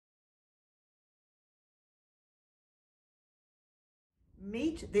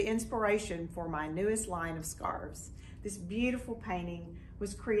Meet the inspiration for my newest line of scarves. This beautiful painting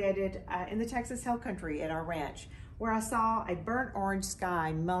was created in the Texas Hill Country at our ranch, where I saw a burnt orange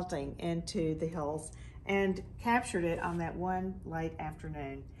sky melting into the hills and captured it on that one late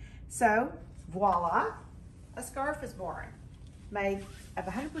afternoon. So voila, a scarf is born, made of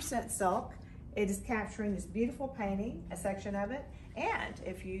 100% silk. It is capturing this beautiful painting, a section of it, and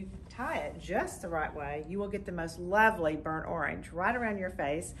if you tie it just the right way, you will get the most lovely burnt orange right around your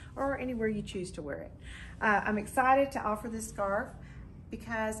face or anywhere you choose to wear it. I'm excited to offer this scarf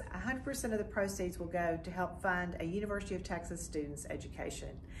because 100% of the proceeds will go to help fund a University of Texas student's education.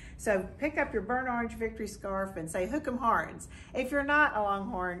 So pick up your burnt orange victory scarf and say hook 'em horns. If you're not a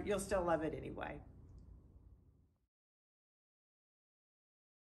Longhorn, you'll still love it anyway.